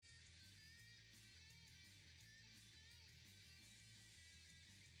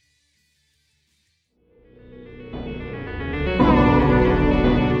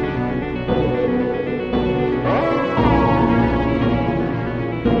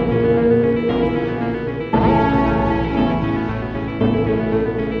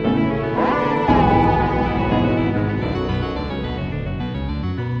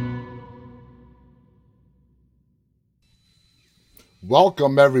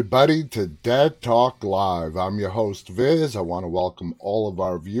Welcome, everybody, to Dead Talk Live. I'm your host, Viz. I want to welcome all of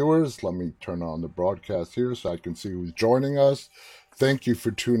our viewers. Let me turn on the broadcast here so I can see who's joining us. Thank you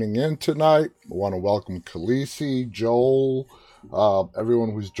for tuning in tonight. I want to welcome Khaleesi, Joel,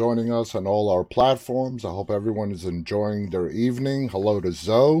 everyone who's joining us on all our platforms. I hope everyone is enjoying their evening. Hello to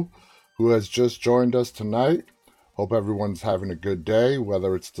Zoe, who has just joined us tonight. Hope everyone's having a good day,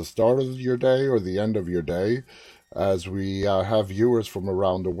 whether it's the start of your day or the end of your day, as we have viewers from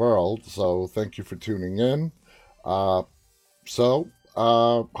around the world. So thank you for tuning in. Uh,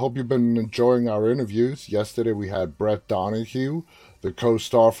 Hope you've been enjoying our interviews. Yesterday we had Brett Donahue, the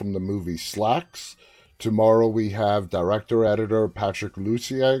co-star from the movie Slacks. Tomorrow we have director-editor Patrick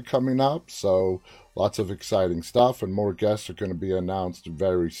Lussier coming up. So lots of exciting stuff, and more guests are going to be announced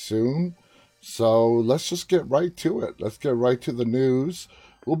very soon. So let's just get right to it. Let's get right to the news.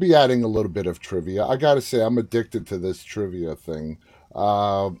 We'll be adding a little bit of trivia. I got to say, I'm addicted to this trivia thing.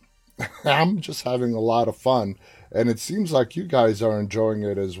 Uh, I'm just having a lot of fun, and it seems like you guys are enjoying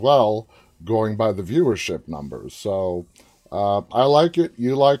it as well, going by the viewership numbers. So I like it.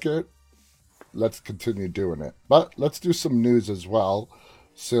 You like it. Let's continue doing it. But let's do some news as well,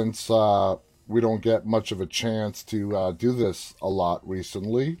 since we don't get much of a chance to do this a lot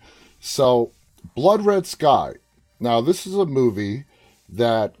recently. So, Blood Red Sky. Now, this is a movie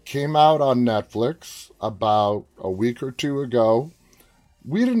that came out on Netflix about a week or two ago.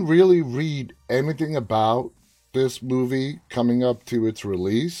 We didn't really read anything about this movie coming up to its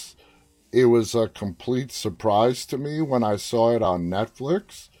release. It was a complete surprise to me when I saw it on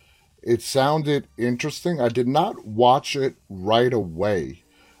Netflix. It sounded interesting. I did not watch it right away,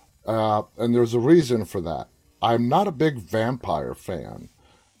 and there's a reason for that. I'm not a big vampire fan.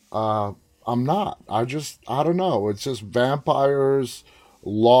 Uh, I'm not. I don't know. It's just vampires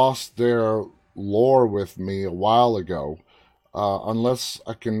lost their lore with me a while ago. Unless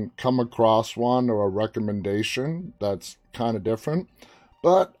I can come across one or a recommendation that's kind of different.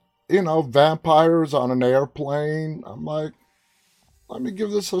 But, vampires on an airplane, I'm like, let me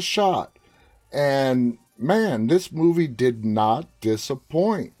give this a shot. And man, this movie did not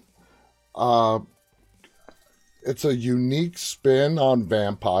disappoint. Uh, it's a unique spin on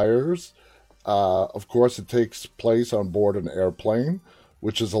vampires. Of course, it takes place on board an airplane,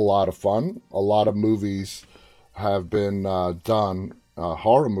 which is a lot of fun. A lot of movies have been done,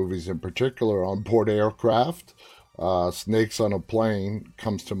 horror movies in particular, on board aircraft. Snakes on a Plane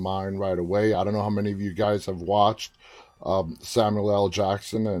comes to mind right away. I don't know how many of you guys have watched Samuel L.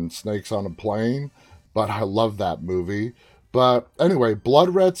 Jackson and Snakes on a Plane, but I love that movie. But anyway, Blood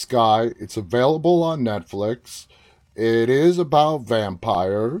Red Sky, it's available on Netflix. It is about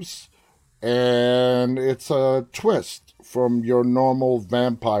vampires, and it's a twist from your normal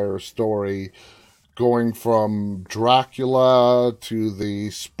vampire story, going from Dracula to the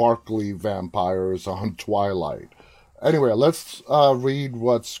sparkly vampires on Twilight. Anyway, let's read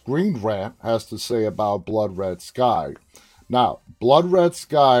what Screen Rant has to say about Blood Red Sky. Now, Blood Red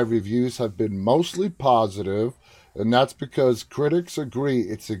Sky reviews have been mostly positive, and that's because critics agree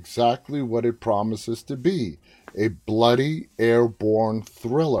it's exactly what it promises to be, a bloody airborne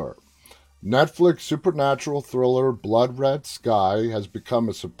thriller. Netflix supernatural thriller Blood Red Sky has become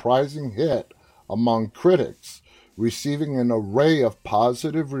a surprising hit among critics, receiving an array of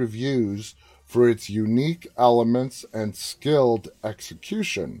positive reviews for its unique elements and skilled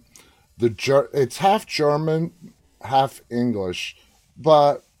execution. It's half German, half English,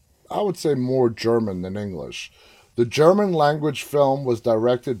 but I would say more German than English. The German language film was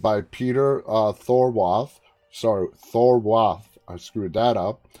directed by Peter Thorwarth. Sorry, Thorwarth. I screwed that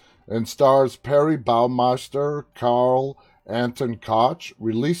up. And stars Perry Baumeister, Karl Anton Koch.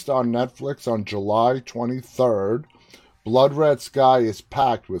 Released on Netflix on July 23rd. Blood Red Sky is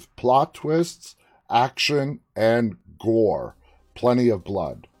packed with plot twists, action, and gore. Plenty of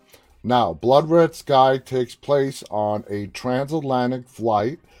blood. Now, Blood Red Sky takes place on a transatlantic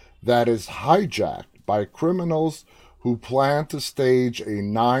flight that is hijacked by criminals who plan to stage a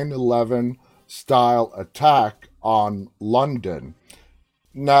 9/11 style attack on London.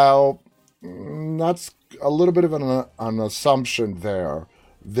 Now, that's a little bit of an assumption there.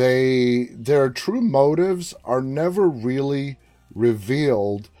 Their true motives are never really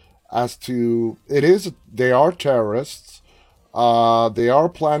revealed as to they are terrorists. They are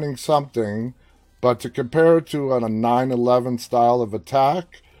planning something, but to compare it to a 9/11 style of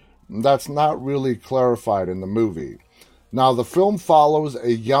attack, that's not really clarified in the movie. Now, the film follows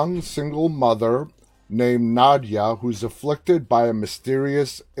a young single mother named Nadia who's afflicted by a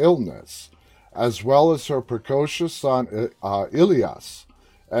mysterious illness, as well as her precocious son Ilyas,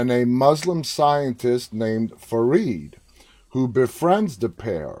 and a Muslim scientist named Farid, who befriends the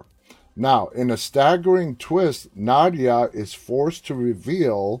pair. Now, in a staggering twist, Nadia is forced to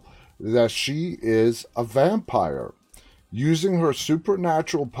reveal that she is a vampire, using her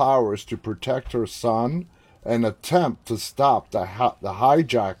supernatural powers to protect her son and attempt to stop the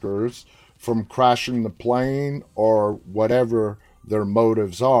hijackers from crashing the plane or whatever their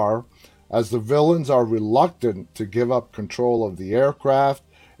motives are. As the villains are reluctant to give up control of the aircraft,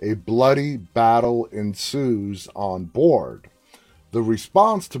 a bloody battle ensues on board. The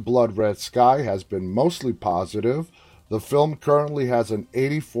response to Blood Red Sky has been mostly positive. The film currently has an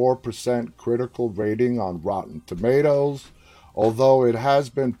 84% critical rating on Rotten Tomatoes, although it has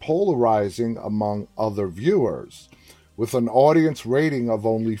been polarizing among other viewers, with an audience rating of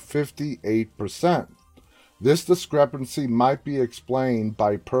only 58%. This discrepancy might be explained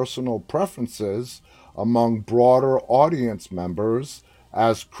by personal preferences among broader audience members,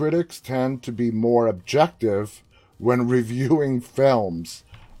 as critics tend to be more objective when reviewing films.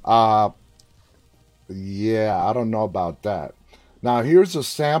 Yeah, I don't know about that. Now, here's a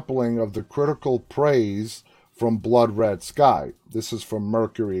sampling of the critical praise from Blood Red Sky. This is from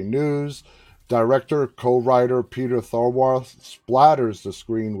Mercury News. Director, co-writer Peter Thorwarth splatters the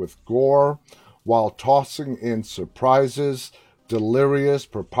screen with gore while tossing in surprises, delirious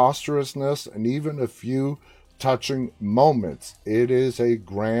preposterousness, and even a few touching moments. It is a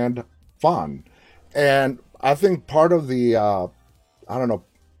grand fun. And I think part of the,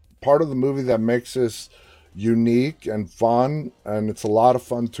 part of the movie that makes this unique and fun, and it's a lot of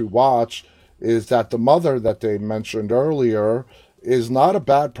fun to watch, is that the mother that they mentioned earlier is not a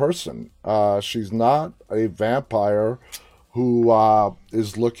bad person. She's not a vampire who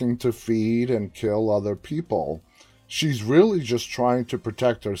is looking to feed and kill other people. She's really just trying to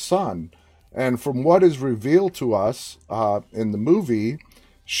protect her son. And from what is revealed to us in the movie,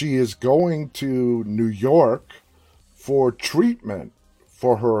 she is going to New York for treatment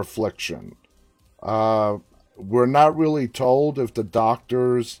for her affliction. We're not really told if the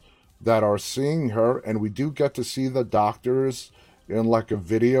doctors that are seeing her, and we do get to see the doctors in like a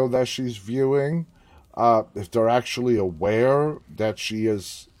video that she's viewing, if they're actually aware that she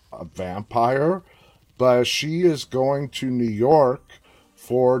is a vampire, but she is going to New York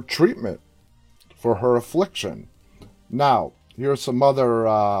for treatment for her affliction. Now, here's some other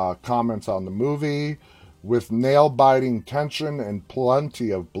comments on the movie. With nail-biting tension and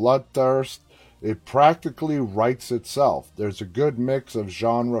plenty of bloodthirst, it practically writes itself. There's a good mix of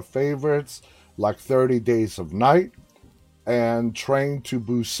genre favorites like 30 Days of Night and Train to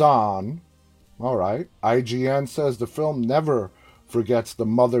Busan. All right. IGN says the film never forgets the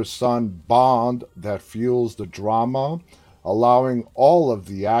mother-son bond that fuels the drama, allowing all of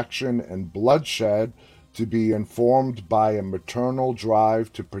the action and bloodshed to be informed by a maternal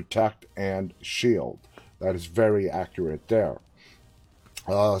drive to protect and shield. That is very accurate there.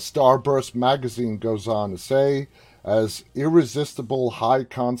 Starburst magazine goes on to say, as irresistible high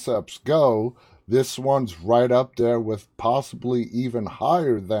concepts go, this one's right up there with possibly even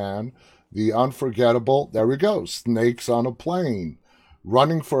higher than the unforgettable, there we go, Snakes on a Plane.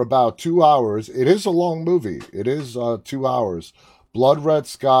 Running for about 2 hours. It is a long movie. It is 2 hours. Blood Red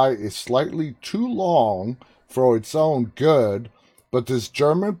Sky is slightly too long for its own good, but this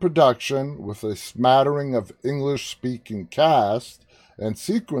German production with a smattering of English-speaking cast and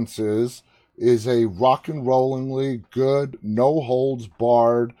sequences is a rock and rollingly good,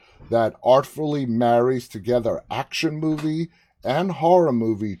 no-holds-barred that artfully marries together action movie and horror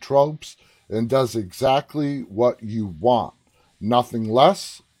movie tropes and does exactly what you want. Nothing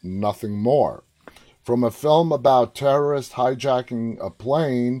less, nothing more. From a film about terrorists hijacking a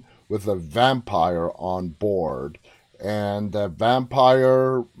plane with a vampire on board, and that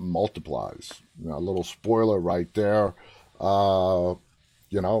vampire multiplies. A little spoiler right there.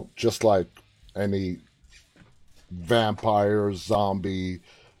 Just like any vampire zombie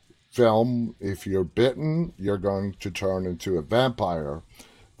film, if you're bitten, you're going to turn into a vampire.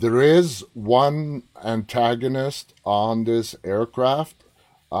 There is one antagonist on this aircraft.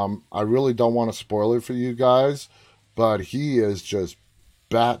 I really don't want to spoil it for you guys, but he is just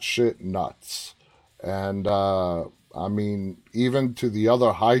batshit nuts. And, even to the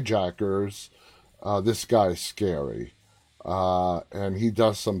other hijackers, this guy's scary. And he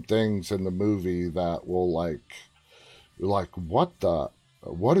does some things in the movie that will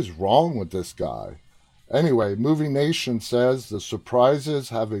what is wrong with this guy? Anyway, Movie Nation says the surprises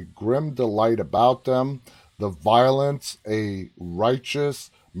have a grim delight about them, the violence a righteous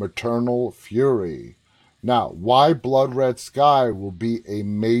maternal fury. Now, why Blood Red Sky will be a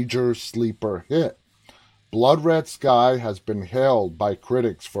major sleeper hit? Blood Red Sky has been hailed by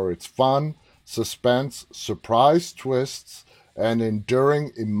critics for its fun, suspense, surprise twists, and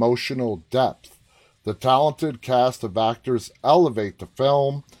enduring emotional depth. The talented cast of actors elevate the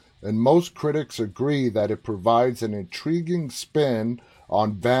film, and most critics agree that it provides an intriguing spin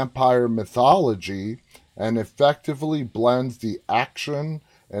on vampire mythology and effectively blends the action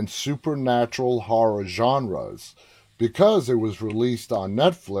and supernatural horror genres. Because it was released on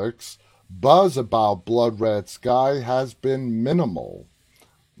Netflix, buzz about Blood Red Sky has been minimal.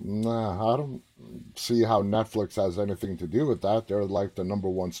 Nah, I don't see how Netflix has anything to do with that. They're like the number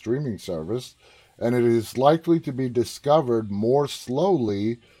one streaming service, and it is likely to be discovered more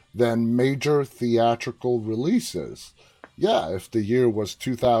slowly than major theatrical releases. Yeah, if the year was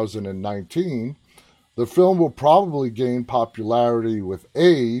 2019, the film will probably gain popularity with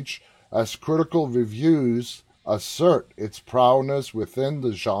age as critical reviews assert its prowess within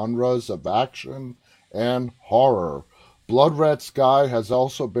the genres of action and horror. Blood Red Sky has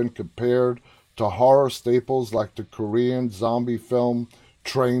also been compared to horror staples like the Korean zombie film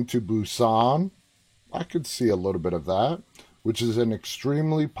Train to Busan. I could see a little bit of that, which is an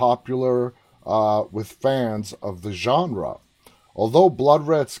extremely popular with fans of the genre. Although Blood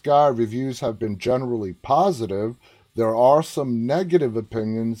Red Sky reviews have been generally positive, there are some negative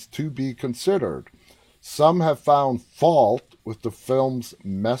opinions to be considered. Some have found fault with the film's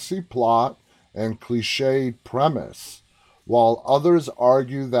messy plot and cliched premise, while others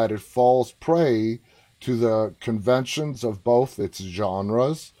argue that it falls prey to the conventions of both its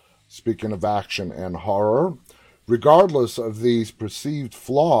genres, speaking of action and horror. Regardless of these perceived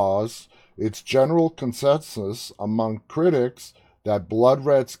flaws, its general consensus among critics that Blood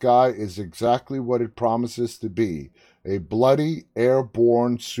Red Sky is exactly what it promises to be, a bloody,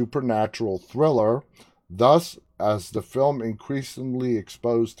 airborne supernatural thriller. Thus, as the film increasingly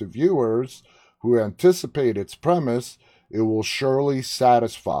exposed to viewers who anticipate its premise, it will surely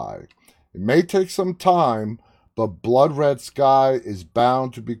satisfy. It may take some time, but Blood Red Sky is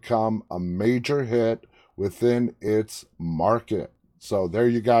bound to become a major hit within its market. So there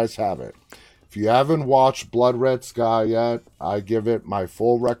you guys have it. If you haven't watched Blood Red Sky yet, I give it my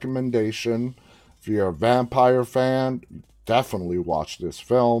full recommendation. If you're a vampire fan, definitely watch this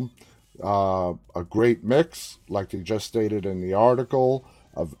film. A great mix, like they just stated in the article,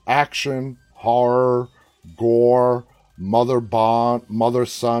 of action, horror, gore,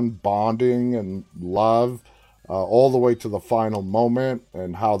 mother-son bonding and love, all the way to the final moment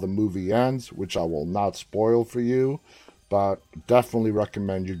and how the movie ends, which I will not spoil for you, but definitely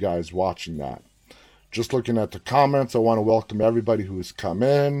recommend you guys watching that. Just looking at the comments, I want to welcome everybody who has come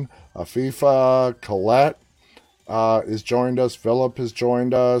in. Afifa, Colette has joined us. Philip has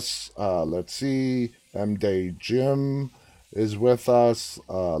joined us. Let's see. M-Day Jim is with us.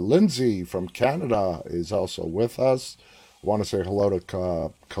 Lindsay from Canada is also with us. I want to say hello to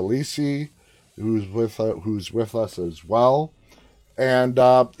Khaleesi, who's with us as well. And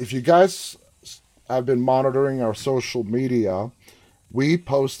if you guys have been monitoring our social media, we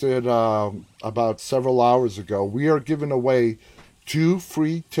posted about several hours ago. We are giving away 2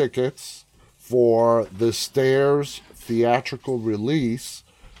 free tickets for the Stairs theatrical release,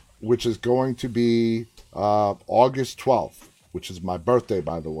 which is going to be August 12th, which is my birthday,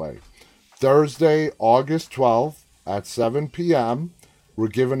 by the way. Thursday, August 12th at 7 p.m. We're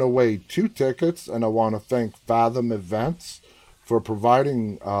giving away 2 tickets, and I want to thank Fathom Events for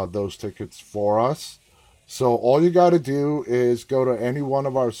providing those tickets for us. So all you got to do is go to any one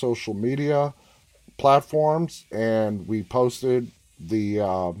of our social media platforms, and we posted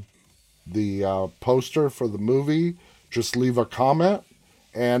the poster for the movie. Just leave a comment,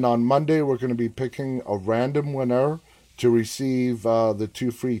 and on Monday we're going to be picking a random winner to receive the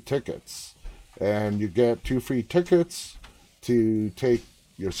 2 free tickets. And you get 2 free tickets to take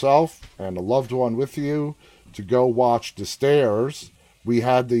yourself and a loved one with you to go watch The Stairs. We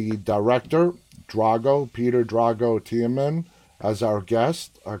had the director, Peter Drago Tiemann, as our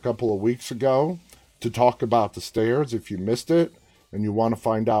guest a couple of weeks ago to talk about The Stairs. If you missed it and you want to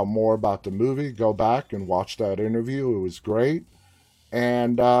find out more about the movie, go back and watch that interview. It was great.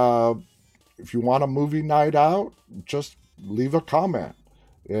 And if you want a movie night out, just leave a comment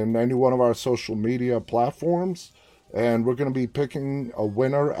in any one of our social media platforms. And we're going to be picking a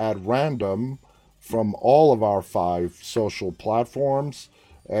winner at random from all of our 5 social platforms.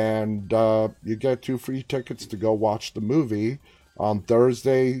 And you get 2 free tickets to go watch the movie on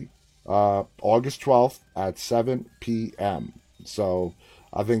Thursday, August 12th at 7 p.m. So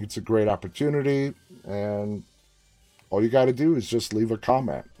I think it's a great opportunity, and all you got to do is just leave a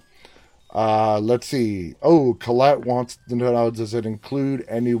comment. Let's see. Oh, Colette wants to know, does it include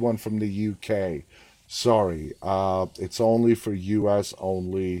anyone from the UK? Sorry, it's only for US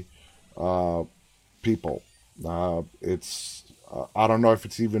only people. I don't know if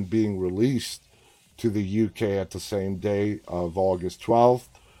it's even being released to the UK at the same day of August 12th.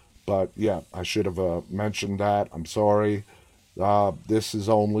 But yeah, I should have mentioned that. I'm sorry. This is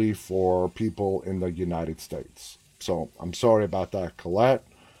only for people in the United States. So I'm sorry about that, Colette.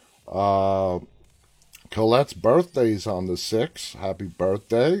 Uh, Colette's birthday is on the 6th. Happy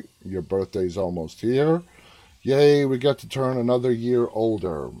birthday. Your birthday's almost here. Yay, we get to turn another year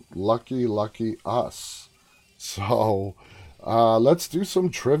older. Lucky, lucky us. So, let's do some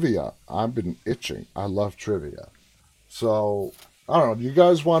trivia. I've been itching. I love trivia. So, I don't know. Do you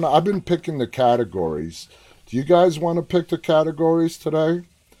guys want to? I've been picking the categories. Do you guys want to pick the categories today?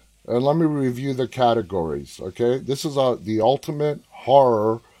 And let me review the categories, okay? This is the Ultimate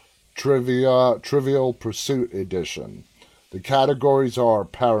Horror Trivia Trivial Pursuit Edition. The categories are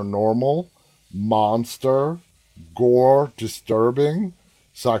paranormal, monster, gore, disturbing,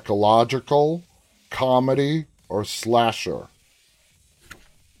 psychological, comedy, or slasher.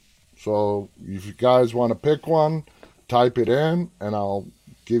 So if you guys want to pick one, type it in and I'll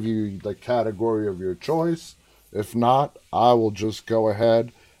give you the category of your choice. If not, I will just go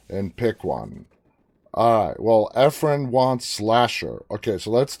ahead and pick one. Alright, well, Efren wants slasher. Okay,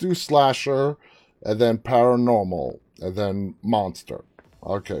 so let's do slasher, and then paranormal, and then monster.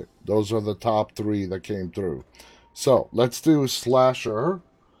 Okay, those are the top three that came through. So, let's do slasher.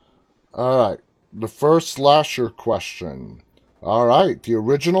 Alright, the first slasher question. Alright, the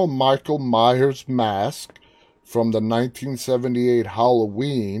original Michael Myers mask from the 1978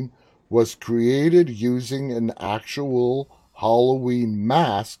 Halloween was created using an actual Halloween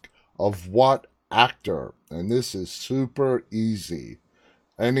mask of what actor? And this is super easy.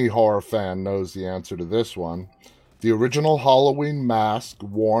 Any horror fan knows the answer to this one. The original Halloween mask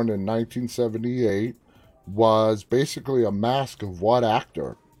worn in 1978 was basically a mask of what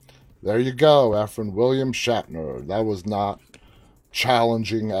actor? There you go, Efren. William Shatner. That was not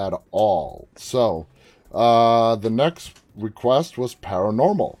challenging at all. So, the next request was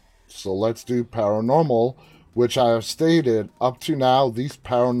paranormal. So let's do paranormal, which I have stated up to now, these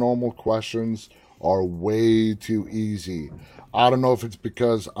paranormal questions are way too easy. I don't know if it's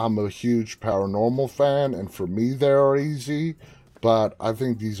because I'm a huge paranormal fan and for me they are easy, but I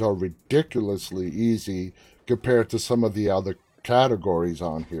think these are ridiculously easy compared to some of the other categories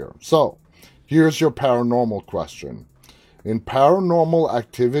on here. So, here's your paranormal question. In Paranormal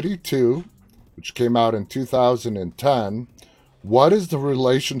Activity 2, which came out in 2010, what is the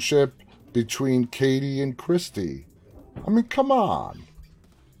relationship between Katie and Christy? I mean, come on.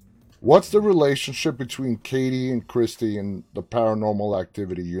 What's the relationship between Katie and Christy in the Paranormal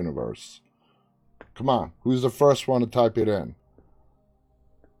Activity universe? Come on, who's the first one to type it in?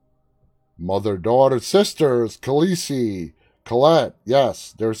 Mother, daughter, sisters, Khaleesi, Colette.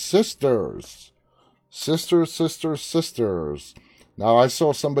 Yes, they're sisters. Sisters, sisters, sisters. Now, I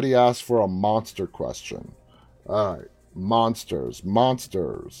saw somebody ask for a monster question. All right, monsters.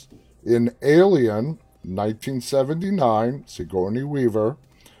 In Alien, 1979, Sigourney Weaver,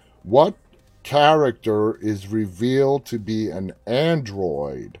 what character is revealed to be an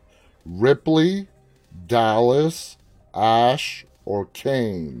android? Ripley, Dallas, Ash, or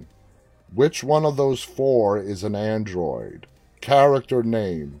Kane? Which one of those four is an android? Character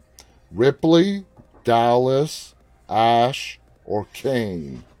name. Ripley, Dallas, Ash, or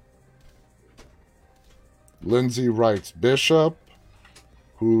Kane? Lindsay writes Bishop,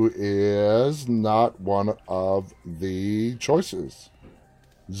 who is not one of the choices.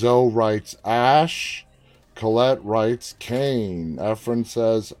 Zoe writes Ash. Colette writes Kane. Efren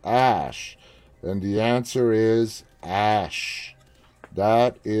says Ash. And the answer is Ash.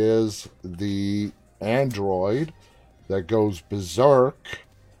 That is the android that goes berserk.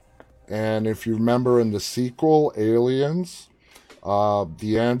 And if you remember in the sequel, Aliens,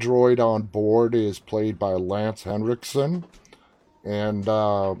 the android on board is played by Lance Henriksen. And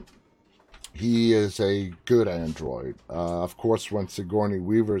he is a good android. Of course, when Sigourney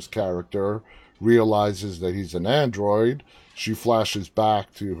Weaver's character realizes that he's an android, she flashes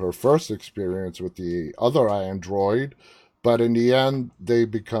back to her first experience with the other android, but in the end, they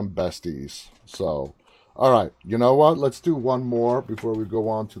become besties. So, all right, you know what? Let's do one more before we go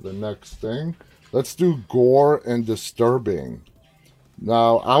on to the next thing. Let's do gore and disturbing.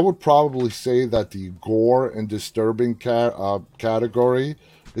 Now, I would probably say that the gore and disturbing category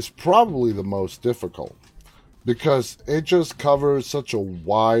is probably the most difficult because it just covers such a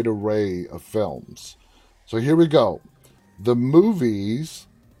wide array of films. So here we go. The movies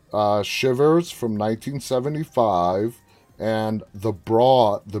Shivers from 1975 and The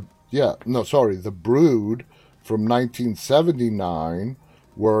Brood from 1979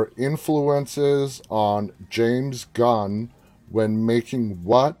 were influences on James Gunn when making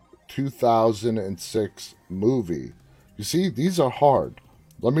what 2006 movie? You see, these are hard.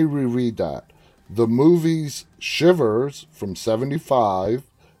 Let me reread that. The movies Shivers from 75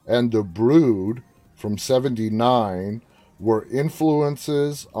 and The Brood from 79 were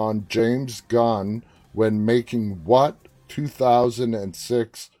influences on James Gunn when making what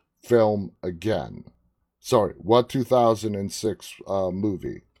 2006 film again? Sorry, what 2006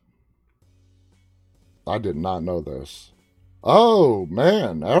 movie? I did not know this. Oh,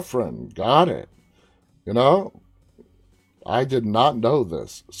 man, Efren, got it. You know, I did not know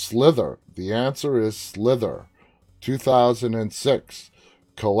this. Slither. The answer is Slither. 2006.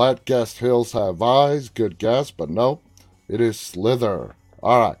 Colette guessed Hills Have Eyes. Good guess, but nope. It is Slither.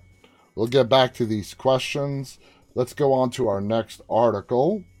 All right. We'll get back to these questions. Let's go on to our next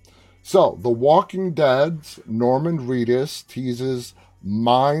article. So, The Walking Dead's Norman Reedus teases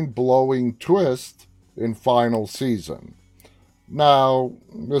mind-blowing twist in final season. Now,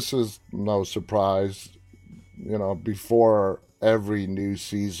 this is no surprise. You know, before every new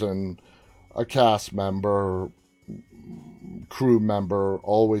season, a cast member, crew member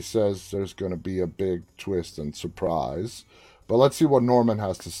always says there's going to be a big twist and surprise. But let's see what Norman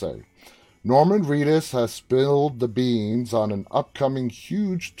has to say. Norman Reedus has spilled the beans on an upcoming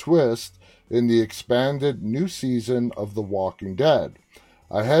huge twist in the expanded new season of The Walking Dead.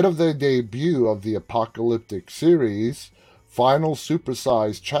 Ahead of the debut of the apocalyptic series' final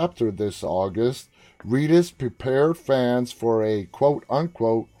supersized chapter this August, Reedus prepared fans for a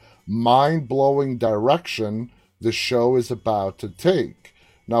quote-unquote mind-blowing direction the show is about to take.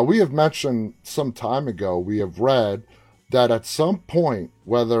 Now, we have mentioned some time ago, we have read that at some point,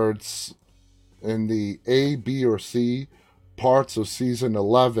 whether it's in the A, B, or C parts of season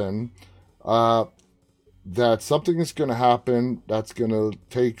 11, that something is going to happen that's going to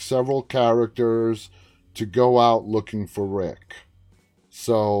take several characters to go out looking for Rick.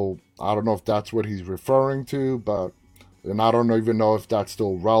 So I don't know if that's what he's referring to, and I don't even know if that's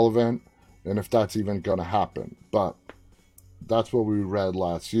still relevant and if that's even going to happen. But that's what we read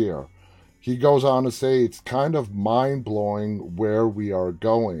last year. He goes on to say it's kind of mind-blowing where we are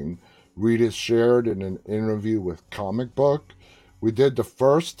going. Reedus shared in an interview with Comic Book. We did the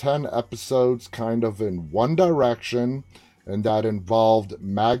first 10 episodes kind of in one direction, and that involved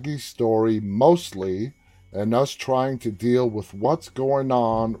Maggie's story mostly, and us trying to deal with what's going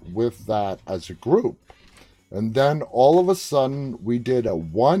on with that as a group. And then all of a sudden, we did a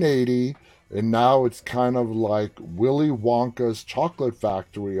 180, and now it's kind of like Willy Wonka's Chocolate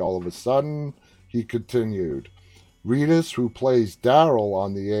Factory all of a sudden, he continued. Reedus, who plays Daryl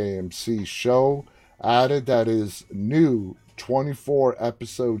on the AMC show, added that his new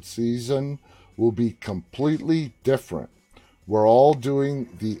 24-episode season will be completely different. We're all doing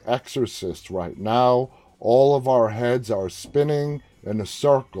The Exorcist right now. All of our heads are spinning in a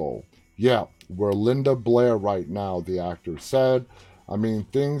circle. Yeah, we're Linda Blair right now, the actor said. I mean,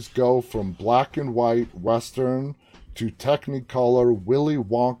 things go from black and white Western to Technicolor Willy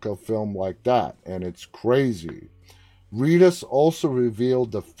Wonka film like that, and it's crazy. Reedus also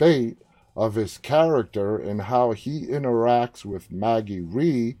revealed the fate of his character and how he interacts with Maggie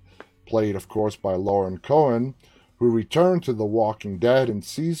Rhee, played, of course, by Lauren Cohen, who returned to The Walking Dead in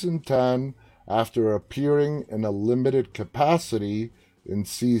Season 10 after appearing in a limited capacity in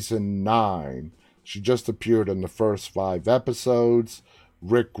Season 9. She just appeared in the first 5 episodes.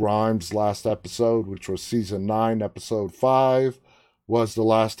 Rick Grimes' last episode, which was Season 9, Episode 5, was the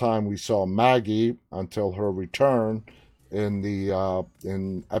last time we saw Maggie until her return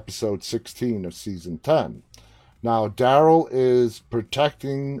in Episode 16 of Season 10. Now, Daryl is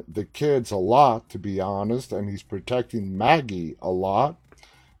protecting the kids a lot, to be honest, and he's protecting Maggie a lot.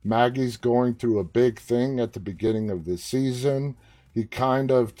 Maggie's going through a big thing at the beginning of this season. He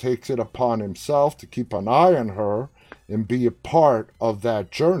kind of takes it upon himself to keep an eye on her and be a part of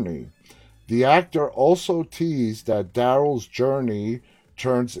that journey. The actor also teased that Daryl's journey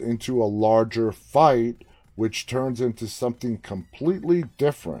turns into a larger fight, which turns into something completely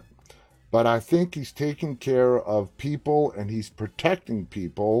different. But I think he's taking care of people and he's protecting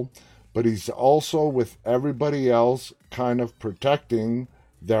people, but he's also with everybody else kind of protecting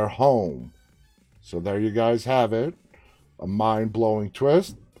their home. So there you guys have it. A mind-blowing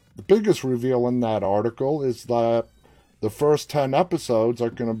twist. The biggest reveal in that article is that the first 10 episodes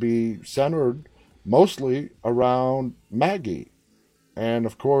are going to be centered mostly around Maggie. And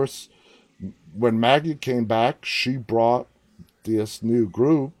of course, when Maggie came back, she brought this new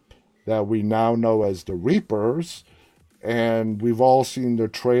group that we now know as the Reapers. And we've all seen the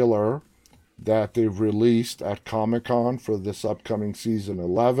trailer that they've released at Comic-Con for this upcoming season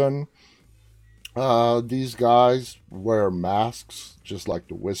 11. These guys wear masks just like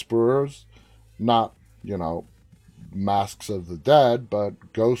the Whisperers. Not, masks of the dead,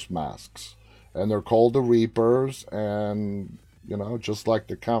 but ghost masks. And they're called the Reapers, and, just like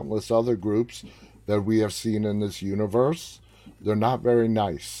the countless other groups that we have seen in this universe, they're not very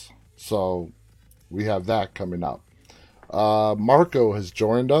nice. So we have that coming up. Marco has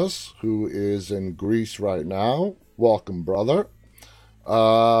joined us, who is in Greece right now. Welcome, brother.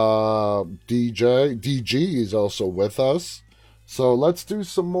 DG is also with us. So let's do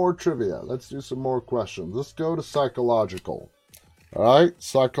some more trivia. Let's do some more questions. Let's go to psychological. All right,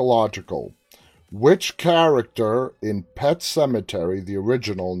 psychological. Which character in Pet Sematary, the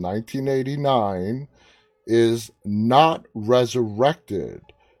original 1989, is not resurrected?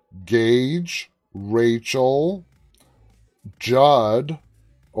 Gage, Rachel, Judd,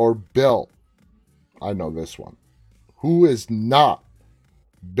 or Bill? I know this one. Who is not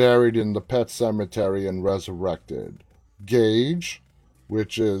buried in the Pet Sematary and resurrected? Gage,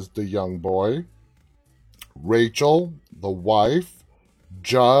 which is the young boy, Rachel, the wife,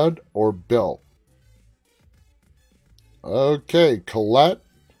 Judd, or Bill? Okay, Colette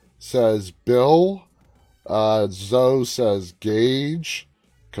says Bill. Zoe says Gage.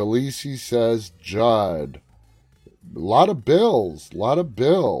 Khaleesi says Judd. A lot of Bills.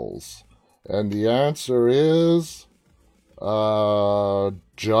 And the answer is Judd.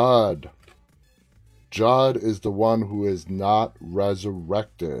 Judd is the one who is not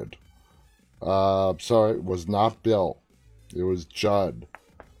resurrected. Sorry, it was not Bill. It was Judd,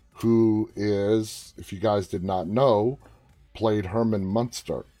 who is, if you guys did not know, played Herman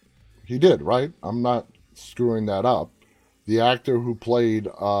Munster. He did, right? I'm not screwing that up. The actor who played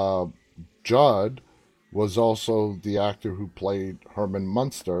Judd was also the actor who played Herman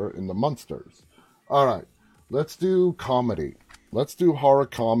Munster in The Munsters. All right, let's do comedy. Let's do horror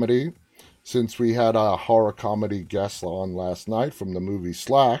comedy, since we had a horror comedy guest on last night from the movie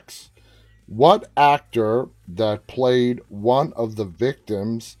Slacks. What actor that played one of the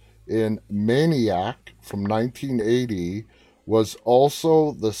victims in Maniac from 1980 was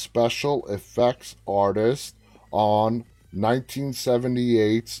also the special effects artist on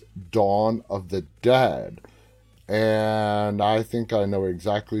 1978's Dawn of the Dead? And I think I know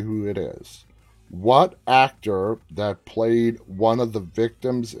exactly who it is. What actor that played one of the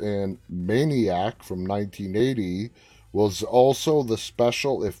victims in Maniac from 1980 was also the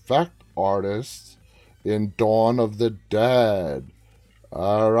special effect artist in Dawn of the Dead?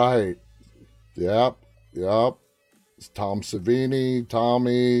 All right. Yep. It's Tom Savini,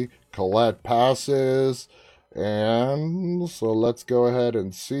 Tommy, Colette passes. And so let's go ahead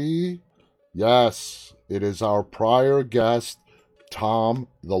and see. Yes, it is our prior guest, Tom,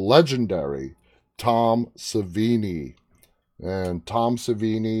 the legendary Tom Savini. And Tom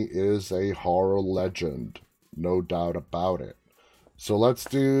Savini is a horror legend, no doubt about it. So let's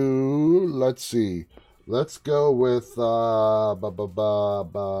see. Let's go with, let's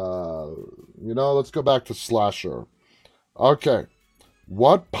go back to Slasher. Okay.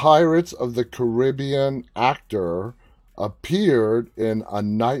 What Pirates of the Caribbean actor appeared in A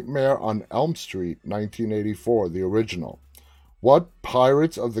Nightmare on Elm Street, 1984, the original? What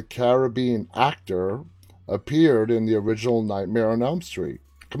Pirates of the Caribbean actor appeared in the original Nightmare on Elm Street?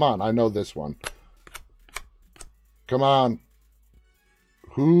 Come on, I know this one. Come on.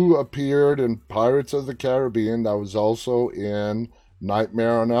 Who appeared in Pirates of the Caribbean that was also in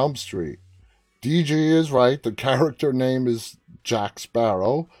Nightmare on Elm Street? DG is right. The character name is Jack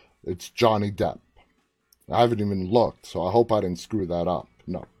Sparrow. It's Johnny Depp. I haven't even looked, so I hope I didn't screw that up.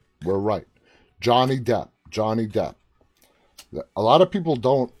 No, we're right. Johnny Depp. A lot of people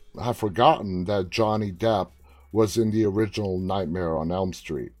don't have forgotten that Johnny Depp was in the original Nightmare on Elm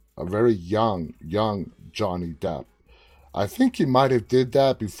Street. A very young Johnny Depp. I think he might have did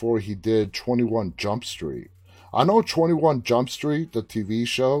that before he did 21 Jump Street. I know 21 Jump Street, the TV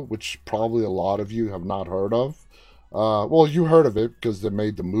show, which probably a lot of you have not heard of. Well, you heard of it because they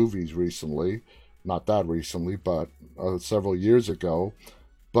made the movies recently. Not that recently, but several years ago.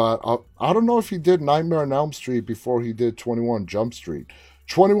 But I don't know if he did Nightmare on Elm Street before he did 21 Jump Street.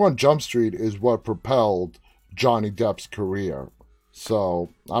 21 Jump Street is what propelled Johnny Depp's career. So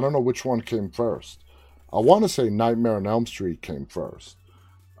I don't know which one came first. I want to say Nightmare on Elm Street came first.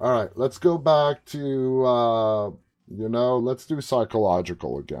 All right, let's go back to, let's do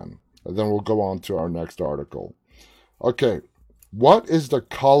psychological again. And then we'll go on to our next article. Okay, what is the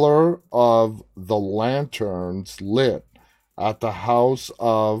color of the lanterns lit at the house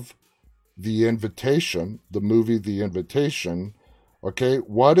of The Invitation, the movie The Invitation, Okay,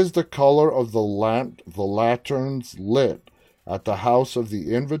 what is the color of the lanterns lit at the house of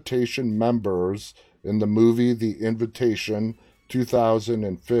the Invitation members in the movie The Invitation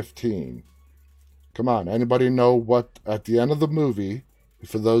 2015? Come on, anybody know what at the end of the movie,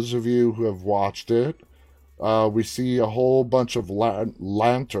 for those of you who have watched it, we see a whole bunch of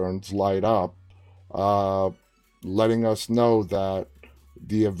lanterns light up, uh, letting us know that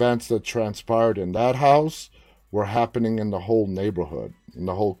the events that transpired in that house were happening in the whole neighborhood, in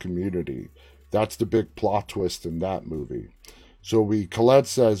the whole community. That's the big plot twist in that movie. So Colette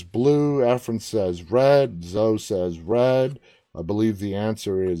says blue, Efren says red, Zoe says red. I believe the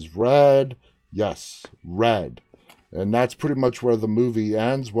answer is red. Yes, red. And that's pretty much where the movie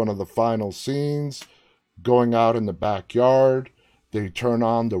ends. One of the final scenes, going out in the backyard. They turn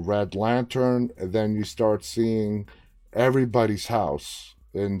on the red lantern, and then you start seeing everybody's house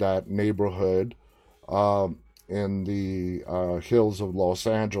in that neighborhood, in the hills of Los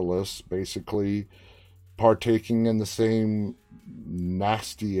Angeles, basically partaking in the same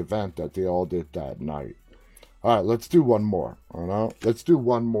nasty event that they all did that night. All right, let's do one more. Let's do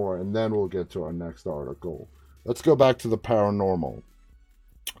one more, and then we'll get to our next article. Let's go back to the paranormal.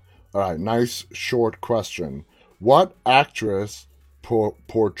 All right, nice short question. What actress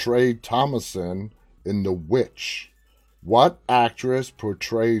portrayed Thomasin in The Witch? What actress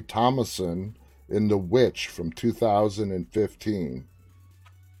portrayed Thomasin in The Witch from 2015?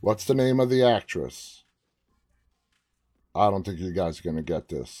 What's the name of the actress? I don't think you guys are going to get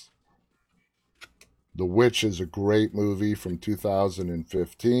this. The Witch is a great movie from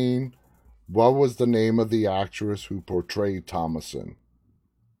 2015. What was the name of the actress who portrayed Thomasin?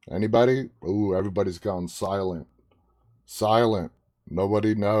 Anybody? Ooh, everybody's gone silent. Silent.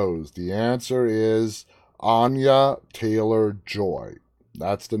 Nobody knows. The answer is Anya Taylor-Joy.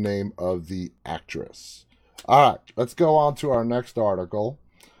 That's the name of the actress. All right, let's go on to our next article.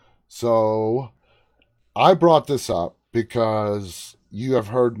 So, I brought this up because you have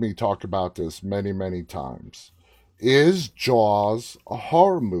heard me talk about this many, many times. Is Jaws a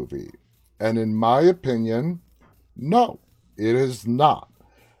horror movie? And in my opinion, no, it is not.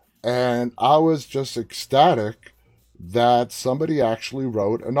 And I was just ecstatic that somebody actually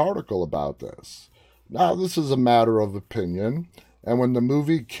wrote an article about this. Now, this is a matter of opinion. And when the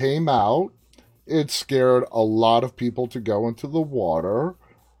movie came out, it scared a lot of people to go into the water.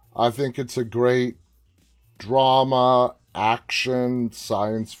 I think it's a great drama, action,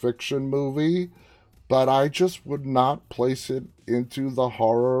 science fiction movie, but I just would not place it into the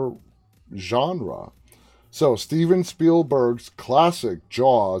horror genre. So, Steven Spielberg's classic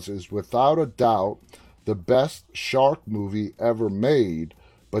Jaws is without a doubt the best shark movie ever made,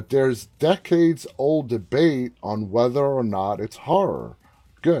 but there's decades-old debate on whether or not it's horror.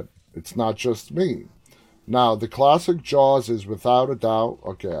 Good, it's not just me. Now, the classic Jaws is without a doubt,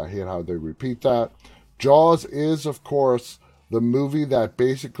 okay, I hate how they repeat that. Jaws is, of course, the movie that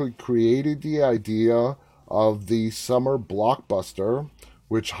basically created the idea of the summer blockbuster,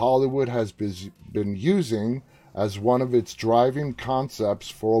 which Hollywood has been using as one of its driving concepts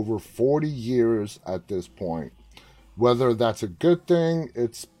for over 40 years at this point. Whether that's a good thing,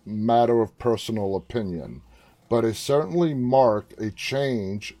 it's a matter of personal opinion, but it certainly marked a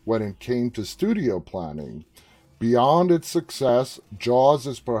change when it came to studio planning. Beyond its success, Jaws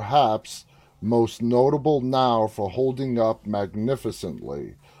is perhaps most notable now for holding up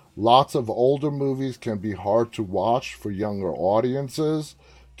magnificently. Lots of older movies can be hard to watch for younger audiences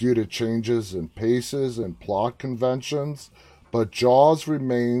due to changes in paces and plot conventions, but Jaws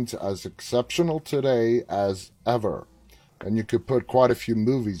remains as exceptional today as ever. And you could put quite a few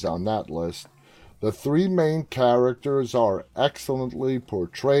movies on that list. The three main characters are excellently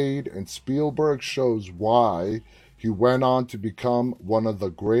portrayed, and Spielberg shows why he went on to become one of the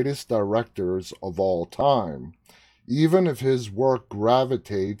greatest directors of all time, even if his work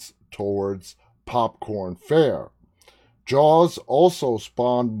gravitates towards popcorn fare. Jaws also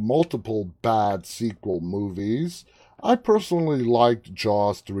spawned multiple bad sequel movies. I personally liked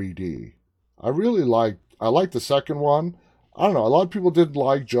Jaws 3D. I liked the second one. I don't know, a lot of people didn't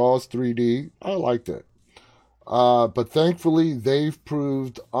like Jaws 3D. I liked it. But thankfully, they've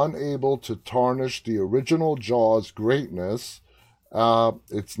proved unable to tarnish the original Jaws greatness.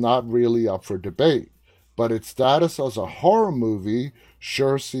 It's not really up for debate. But its status as a horror movie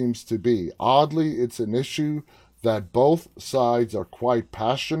sure seems to be. Oddly, it's an issue that both sides are quite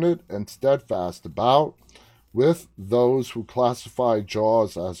passionate and steadfast about, with those who classify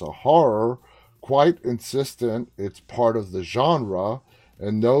Jaws as a horror quite insistent it's part of the genre,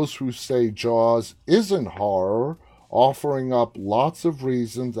 and those who say Jaws isn't horror offering up lots of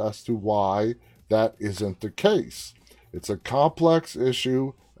reasons as to why that isn't the case. It's a complex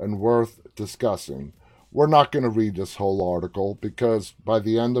issue and worth discussing. We're not going to read this whole article because by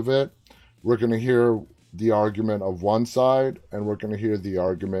the end of it, we're going to hear the argument of one side and we're going to hear the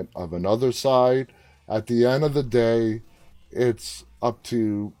argument of another side. At the end of the day, it's up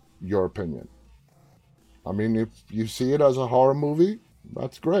to your opinion. I mean, if you see it as a horror movie,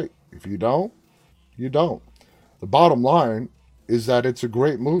 that's great. If you don't, you don't. The bottom line is that it's a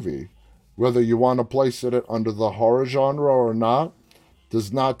great movie. Whether you want to place it under the horror genre or not,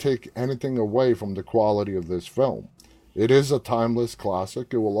 does not take anything away from the quality of this film. It is a timeless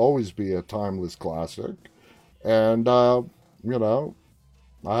classic. It will always be a timeless classic. And, you know,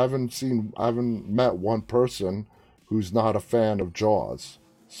 I haven't met one person who's not a fan of Jaws.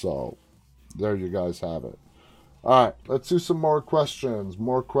 So, there you guys have it. All right, let's do some more questions.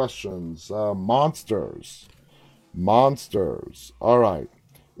 More questions. Monsters. Monsters. All right.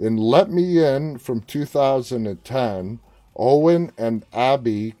 In Let Me In from 2010, Owen and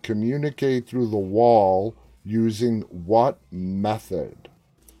Abby communicate through the wall using what method?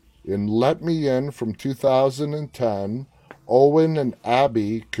 In Let Me In from 2010, Owen and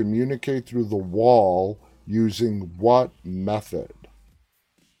Abby communicate through the wall using what method?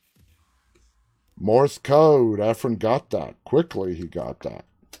 Morse code. Efren got that. Quickly he got that.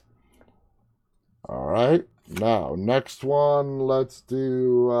 All right. Now, next one, let's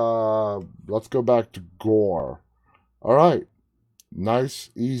go back to gore. All right. Nice,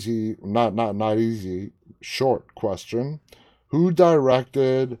 easy, not easy, short question. Who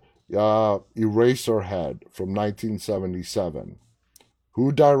directed Eraserhead from 1977?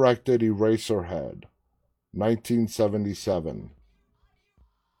 Who directed Eraserhead? 1977.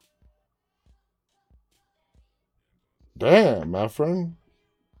 Damn, Efren.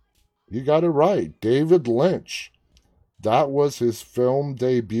 You got it right. David Lynch. That was his film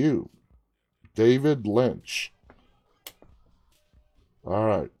debut. David Lynch. All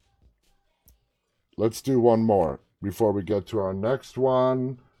right. Let's do one more before we get to our next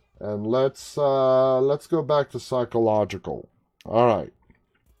one. And let's go back to psychological. All right.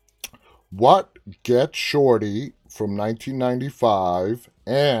 What Get Shorty from 1995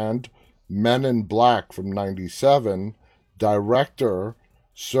 and Men in Black from 97 director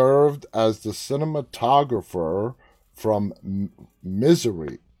served as the cinematographer from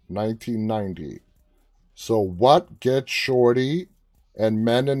Misery, 1990. So What Get Shorty and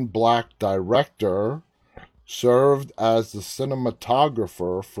Men in Black director served as the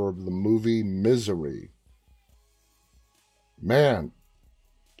cinematographer for the movie Misery? Man,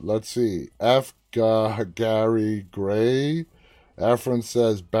 let's see. Gary Gray. Efren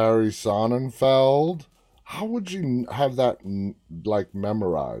says Barry Sonnenfeld. How would you have that, like,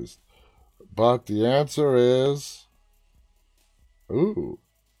 memorized? But the answer is... Ooh.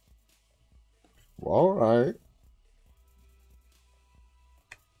 All right.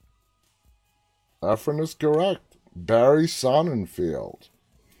 Efren is correct. Barry Sonnenfeld.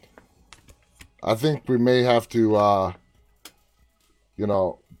 I think we may have to,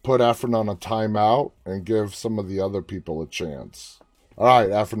 put Efren on a timeout and give some of the other people a chance. All right,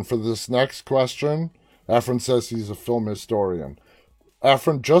 Efren, for this next question... Efren says he's a film historian.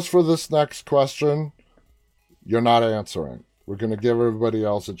 Efren, just for this next question, you're not answering. We're going to give everybody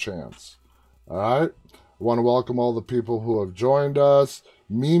else a chance. All right? I want to welcome all the people who have joined us.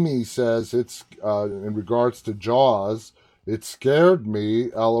 Mimi says it's, in regards to Jaws, it scared me,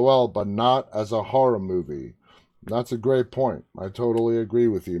 LOL, but not as a horror movie. That's a great point. I totally agree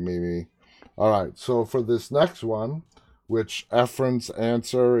with you, Mimi. All right, so for this next one, which Efren's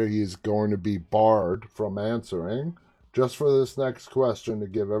answer he's going to be barred from answering. Just for this next question to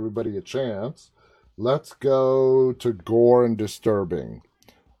give everybody a chance, let's go to gore and disturbing.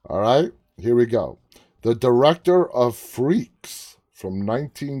 All right, here we go. The director of Freaks from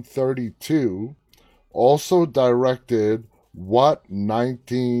 1932 also directed what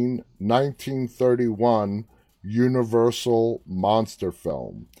 1931 Universal monster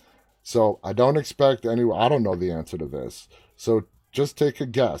film? So I don't expect I don't know the answer to this. So just take a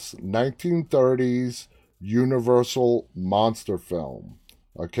guess. 1930s Universal monster film.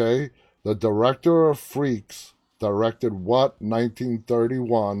 Okay? The director of Freaks directed what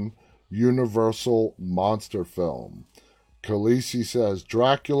 1931 Universal monster film? Khaleesi says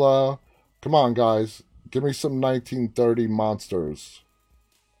Dracula. Come on, guys. Give me some 1930 monsters.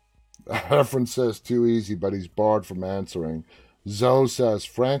 Efren says too easy, but he's barred from answering. Zoe says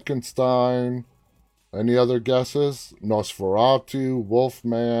Frankenstein. Any other guesses? Nosferatu,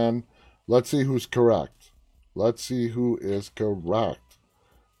 Wolfman. Let's see who's correct. Let's see who is correct.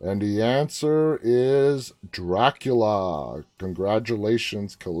 And the answer is Dracula.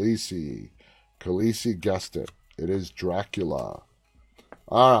 Congratulations, Khaleesi. Khaleesi guessed it. It is Dracula.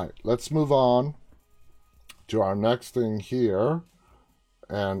 All right, let's move on to our next thing here.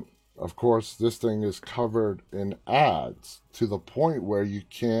 And of course, this thing is covered in ads to the point where you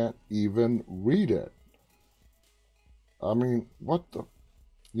can't even read it. I mean, what the,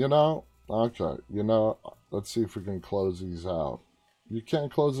 Okay, let's see if we can close these out. You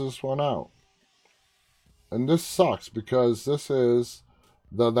can't close this one out. And this sucks because this is,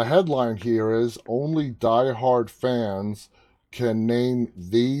 the headline here is, only diehard fans can name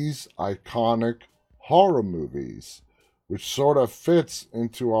these iconic horror movies, which sort of fits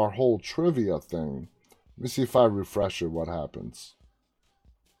into our whole trivia thing. Let me see if I refresh it, what happens.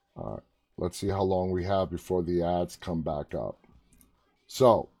 All right, let's see how long we have before the ads come back up.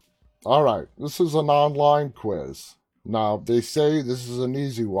 So, all right, this is an online quiz. Now, they say this is an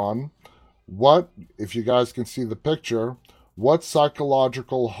easy one. What, if you guys can see the picture, what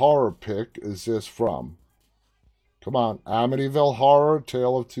psychological horror pick is this from? Come on, Amityville Horror,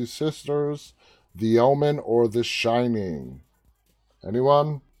 Tale of Two Sisters, The Omen, or The Shining?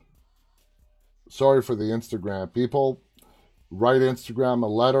 Anyone? Sorry for the Instagram people. Write Instagram a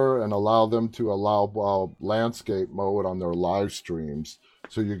letter and allow them to allow landscape mode on their live streams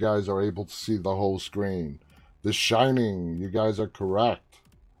so you guys are able to see the whole screen. The Shining, you guys are correct.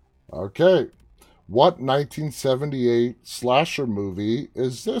 Okay. What 1978 slasher movie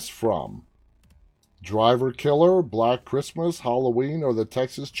is this from? Driver Killer, Black Christmas, Halloween, or the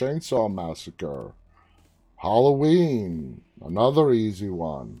Texas Chainsaw Massacre? Halloween. Another easy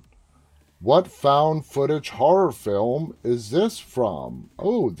one. What found footage horror film is this from?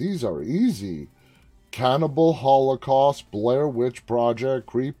 Oh, these are easy. Cannibal Holocaust, Blair Witch Project,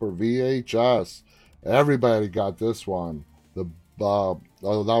 Creep, or VHS? Everybody got this one. That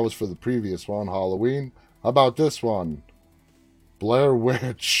was for the previous one, Halloween. How about this one? Blair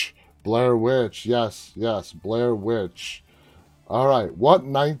Witch. Blair Witch. Yes, Blair Witch. All right. What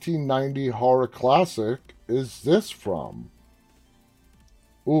 1990 horror classic is this from?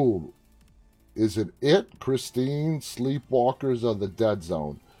 Ooh. Is it, Christine, Sleepwalkers, or the Dead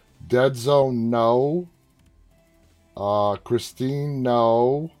Zone? Dead Zone, no. Christine,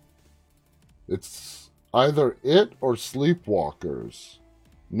 no. It's either it or Sleepwalkers.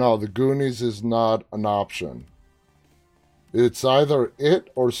 No, the Goonies is not an option. It's either it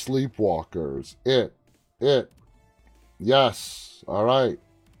or Sleepwalkers. It. Yes. All right.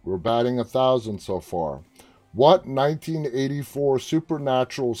 We're batting 1,000 so far. What 1984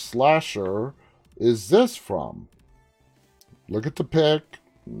 supernatural slasher is this from? Look at the pick.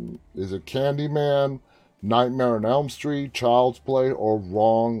 Is it Candyman, Nightmare on Elm Street, Child's Play, or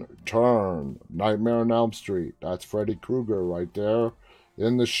Wrong Turn? Nightmare on Elm Street. That's Freddy Krueger right there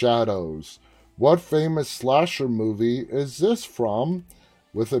in the shadows. What famous slasher movie is this from?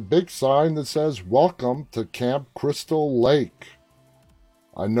 With a big sign that says, "Welcome to Camp Crystal Lake."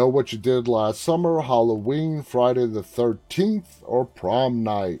 I Know What You Did Last Summer, Halloween, Friday the 13th, or Prom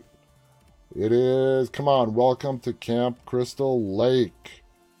Night? It is, come on, Welcome to Camp Crystal Lake.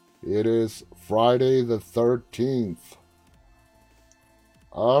 It is Friday the 13th.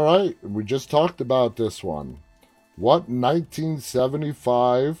 All right, we just talked about this one. What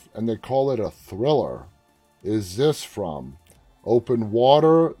 1975, and they call it a thriller, is this from? Open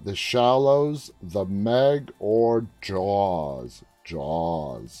Water, The Shallows, The Meg, or Jaws?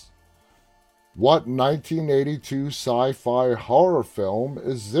 Jaws. What 1982 sci-fi horror film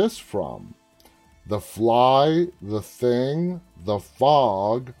is this from? The Fly, The Thing, The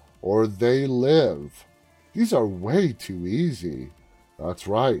Fog, or They Live? These are way too easy. That's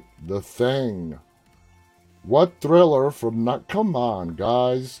right, The Thing. What thriller from... Come on,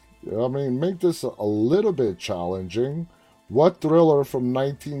 guys. I mean, make this a little bit challenging. What thriller from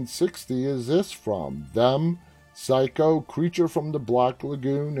 1960 is this from? Them, Psycho, Creature from the Black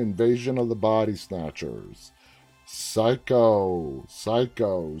Lagoon, Invasion of the Body Snatchers? Psycho.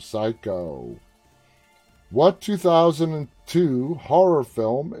 What 2002 horror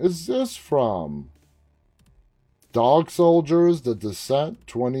film is this from? Dog Soldiers, The Descent,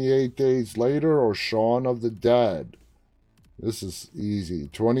 28 Days Later, or Shaun of the Dead? This is easy.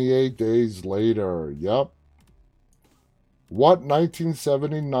 28 Days Later. Yep. What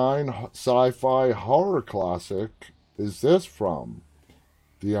 1979 sci-fi horror classic is this from?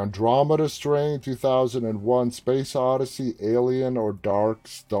 The Andromeda Strain, 2001 Space Odyssey, Alien, or Dark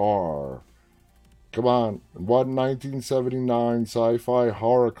Star? Come on. What 1979 sci-fi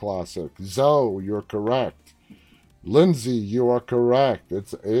horror classic? Zoe, you're correct. Lindsay, you are correct.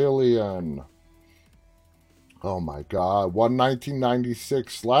 It's Alien. Oh my god. What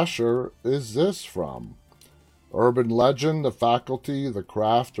 1996 slasher is this from? Urban Legend, The Faculty, The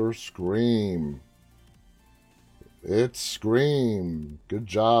Craft, or Scream? It's Scream. Good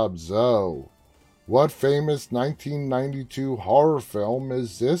job, Zoe. What famous 1992 horror film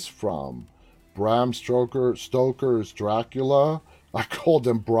is this from? Stoker's Dracula? I called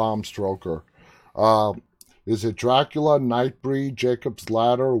him Bram Stoker. Uh, is it Dracula, Nightbreed, Jacob's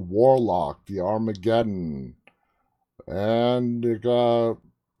Ladder, Warlock, The Armageddon? And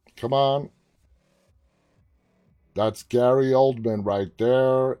come on. That's Gary Oldman right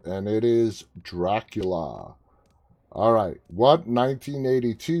there, and it is Dracula. All right. What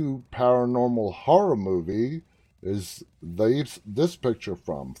 1982 paranormal horror movie is this picture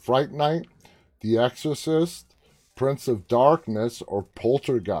from? Fright Night, The Exorcist, Prince of Darkness, or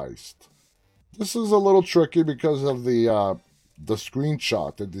Poltergeist? This is a little tricky because of the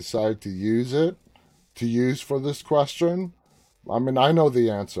screenshot they decided to use for this question. I mean, I know the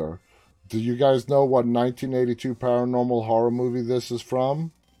answer. Do you guys know what 1982 paranormal horror movie this is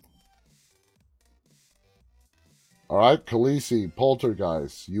from? All right, Khaleesi,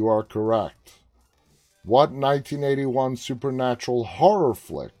 Poltergeist, you are correct. What 1981 supernatural horror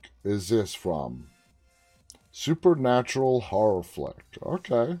flick is this from? Supernatural horror flick.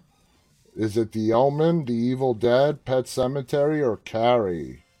 Okay. Is it The Omen, The Evil Dead, Pet Sematary, or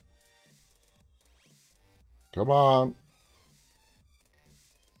Carrie? Come on.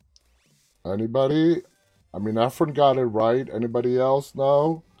 Anybody? I mean, Efren got it right. Anybody else?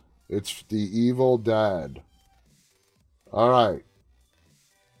 No? It's The Evil Dead. All right.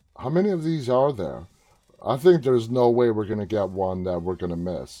 How many of these are there? I think there's no way we're going to get one that we're going to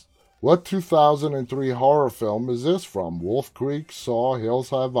miss. What 2003 horror film is this from? Wolf Creek, Saw,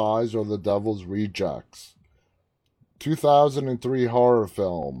 Hills Have Eyes, or The Devil's Rejects? 2003 horror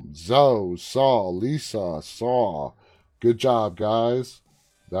film. Zoe, Saw, Lisa, Saw. Good job, guys.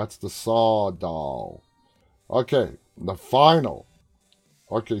 That's the Saw doll. Okay, the final.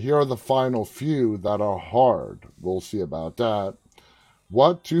 Okay, here are the final few that are hard. We'll see about that.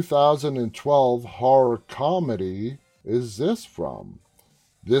 What 2012 horror comedy is this from?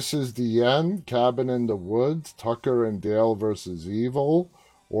 This Is the End, Cabin in the Woods, Tucker and Dale versus Evil,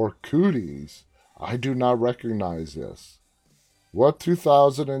 or Cooties? I do not recognize this. What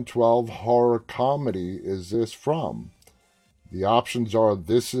 2012 horror comedy is this from? The options are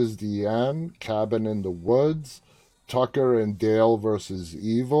This Is the End, Cabin in the Woods, Tucker and Dale versus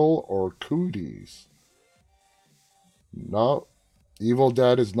Evil, or Cooties? No, Evil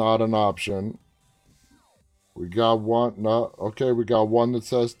Dead is not an option. We got one. No, okay, we got one that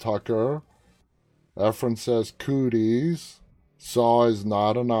says Tucker. Efren says Cooties. Saw is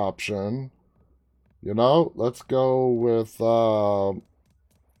not an option. You know, let's go with, I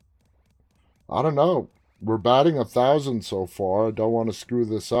don't know. We're batting 1,000 so far. I don't want to screw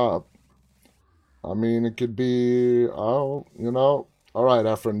this up. I mean, it could be, oh, you know. All right,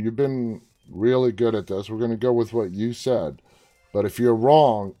 Efren, you've been really good at this. We're going to go with what you said. But if you're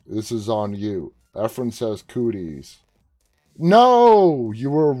wrong, this is on you. Efren says Cooties. No, you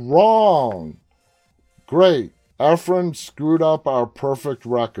were wrong. Great. Efren screwed up our perfect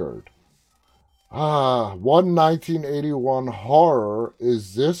record. What 1981 horror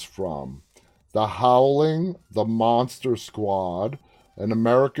is this from? The Howling, The Monster Squad, An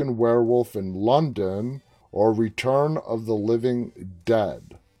American Werewolf in London, or Return of the Living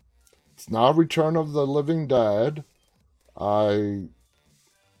Dead? It's not Return of the Living Dead.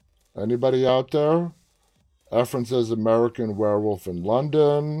 Anybody out there? Efren says American Werewolf in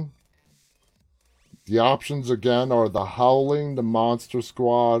London. The options again are The Howling, The Monster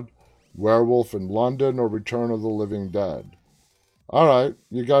Squad, Werewolf in London, or Return of the Living Dead. All right,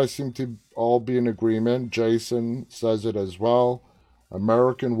 you guys seem to all be in agreement. Jason says it as well.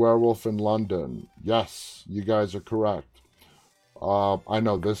 American Werewolf in London. Yes, you guys are correct. I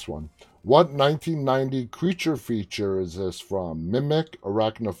know this one. What 1990 creature feature is this from? Mimic,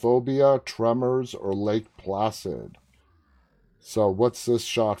 Arachnophobia, Tremors, or Lake Placid? So what's this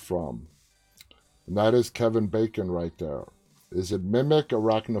shot from? And that is Kevin Bacon right there. Is it Mimic,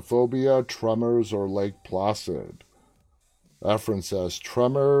 Arachnophobia, Tremors, or Lake Placid? Efren says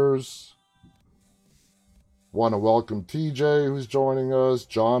Tremors. Want to welcome TJ, who's joining us.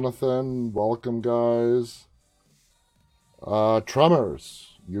 Jonathan, welcome, guys. Tremors.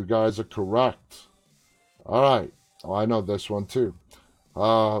 You guys are correct. All right. Oh, I know this one too.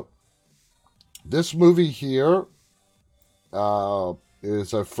 This movie here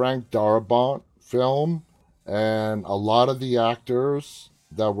is a Frank Darabont film, and a lot of the actors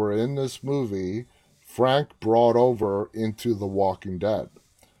that were in this movie, Frank brought over into The Walking Dead.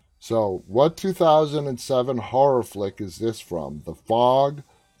 So, what 2007 horror flick is this from? The Fog,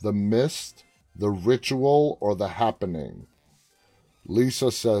 The Mist, The Ritual, or The Happening?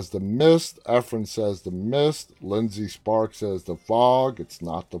 Lisa says The Mist. Efren says The Mist. Lindsay Sparks says The Fog. It's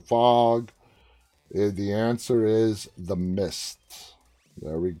not The Fog. The answer is The Mist.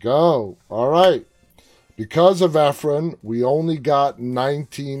 There we go. All right. Because of Efren, we only got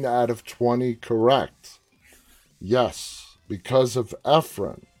 19 out of 20 correct. Yes, because of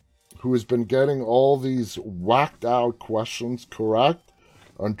Efren, who has been getting all these whacked out questions correct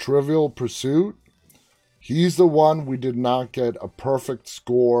on Trivial Pursuit, he's the one we did not get a perfect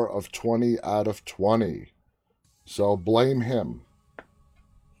score of 20 out of 20. So blame him.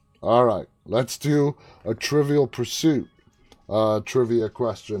 All right, let's do a Trivial Pursuit trivia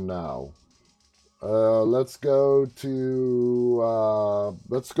question now. Let's go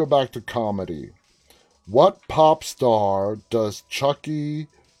back to comedy. What pop star does Chucky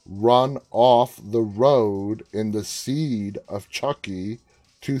run off the road in The Seed of Chucky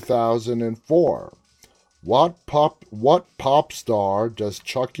 2004? What pop star does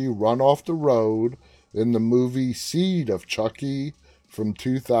Chucky run off the road in the movie Seed of Chucky from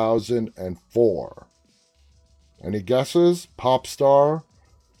 2004? Any guesses? Pop star,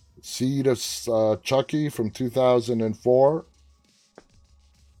 Seed of Chucky from 2004?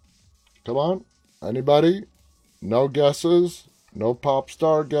 Come on. Anybody? No guesses? No pop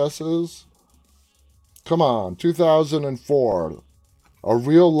star guesses? Come on. 2004. A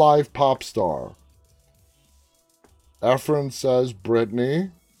real life pop star. Efren says Britney.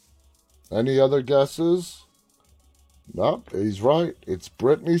 Any other guesses? Nope, he's right. It's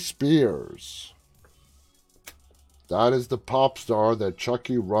Britney Spears. That is the pop star that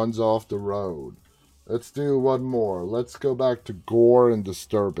Chucky runs off the road. Let's do one more. Let's go back to gore and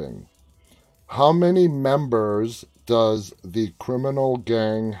disturbing. How many members does the criminal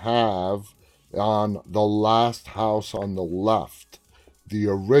gang have on The Last House on the Left? The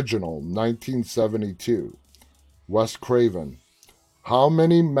original, 1972. Wes Craven. How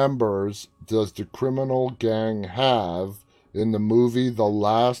many members does the criminal gang have in the movie The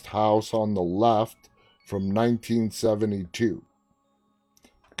Last House on the Left from 1972?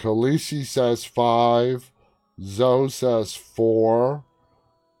 Khaleesi says 5. Zoe says 4.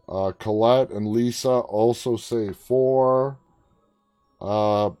 Colette and Lisa also say 4.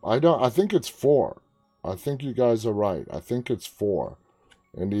 I think it's 4. I think you guys are right. I think it's 4.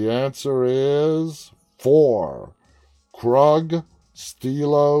 And the answer is 4. Krug,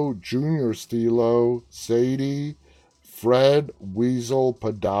 Stilo, Junior Stilo, Sadie, Fred Weasel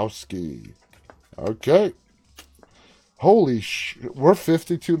Podowski. Okay. Holy we're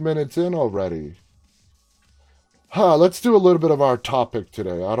 52 minutes in already. Let's do a little bit of our topic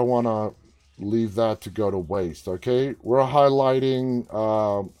today. I don't want to leave that to go to waste, okay? We're highlighting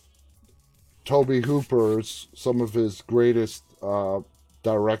Tobe Hooper's, some of his greatest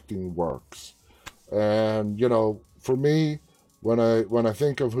directing works. And, you know, for me, when I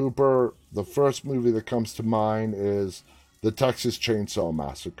think of Hooper, the first movie that comes to mind is The Texas Chainsaw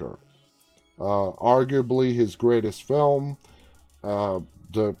Massacre. Arguably his greatest film.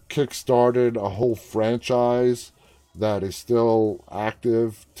 The kick-started a whole franchise that is still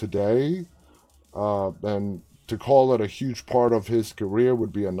active today. And to call it a huge part of his career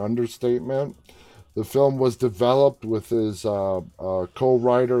would be an understatement. The film was developed with his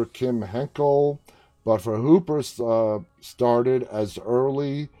co-writer Kim Henkel, but for Hooper started as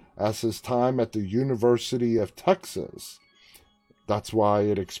early as his time at the University of Texas. That's why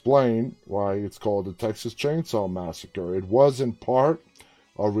it explained why it's called the Texas Chainsaw Massacre. It was in part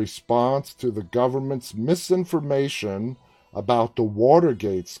a response to the government's misinformation about the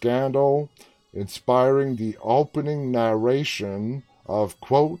Watergate scandal, inspiring the opening narration of,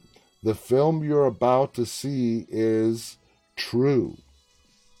 quote, "The film you're about to see is true."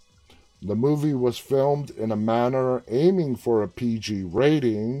 The movie was filmed in a manner aiming for a PG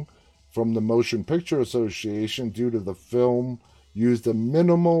rating from the Motion Picture Association due to the film used a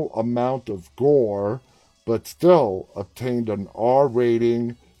minimal amount of gore, but still obtained an R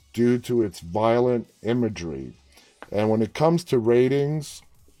rating due to its violent imagery. And when it comes to ratings,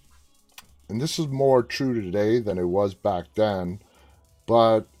 and this is more true today than it was back then,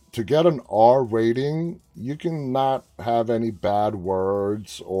 but to get an R rating, you can not have any bad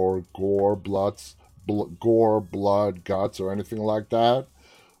words or gore, blood, guts, or anything like that.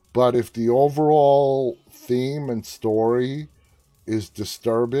 But if the overall theme and story is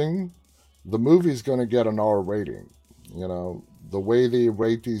disturbing, the movie's going to get an R rating. You know, the way they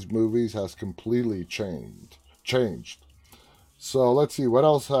rate these movies has completely changed. So let's see, what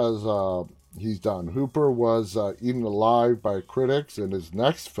else has he's done? Hooper was eaten alive by critics in his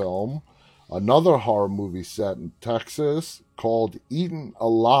next film, another horror movie set in Texas called Eaten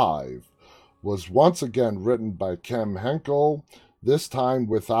Alive, was once again written by Kim Henkel, This time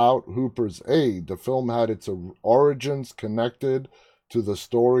without Hooper's aid. The film had its origins connected to the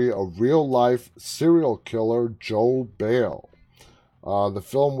story of real-life serial killer Joe Bale. The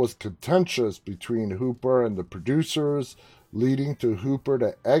film was contentious between Hooper and the producers, leading to Hooper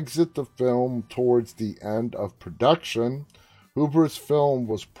to exit the film towards the end of production. Hooper's film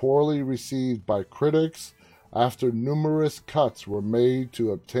was poorly received by critics after numerous cuts were made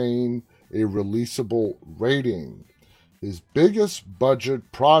to obtain a releasable rating. His biggest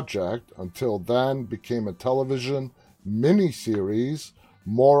budget project until then became a television miniseries.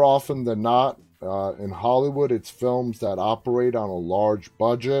 More often than not, in Hollywood, it's films that operate on a large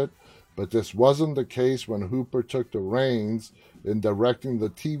budget, but this wasn't the case when Hooper took the reins in directing the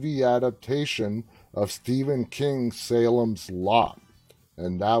TV adaptation of Stephen King's Salem's Lot,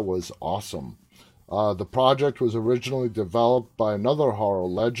 and that was awesome. The project was originally developed by another horror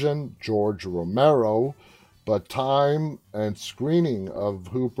legend, George Romero, but time and screening of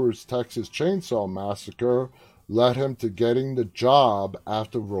Hooper's Texas Chainsaw Massacre led him to getting the job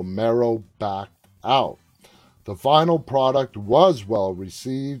after Romero backed out. The final product was well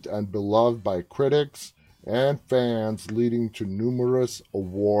received and beloved by critics and fans, leading to numerous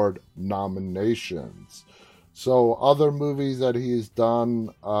award nominations. So other movies that he's done,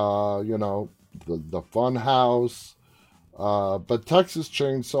 the Fun House, but Texas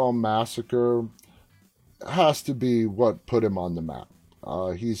Chainsaw Massacre has to be what put him on the map.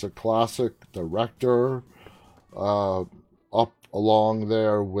 He's a classic director, up along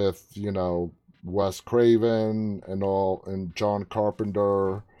there with, Wes Craven and John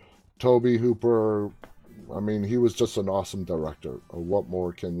Carpenter, Tobe Hooper. I mean, he was just an awesome director. What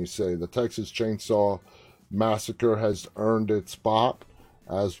more can you say? The Texas Chainsaw Massacre has earned its spot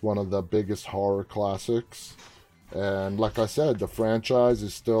as one of the biggest horror classics. And like I said, the franchise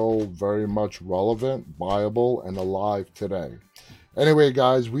is still very much relevant, viable, and alive today. Anyway,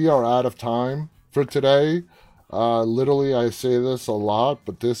 guys, we are out of time for today. Literally, I say this a lot,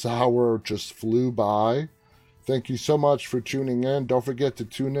 but this hour just flew by. Thank you so much for tuning in. Don't forget to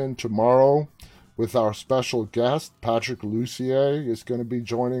tune in tomorrow with our special guest. Patrick Lussier is going to be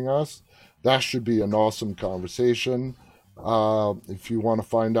joining us. That should be an awesome conversation. If you want to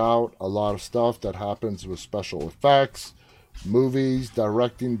find out a lot of stuff that happens with special effects, movies,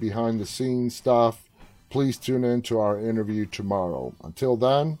 directing, behind the scenes stuff, please tune in to our interview tomorrow. Until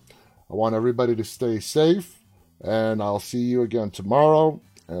then, I want everybody to stay safe, and I'll see you again tomorrow,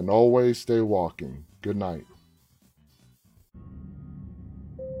 and always stay walking. Good night.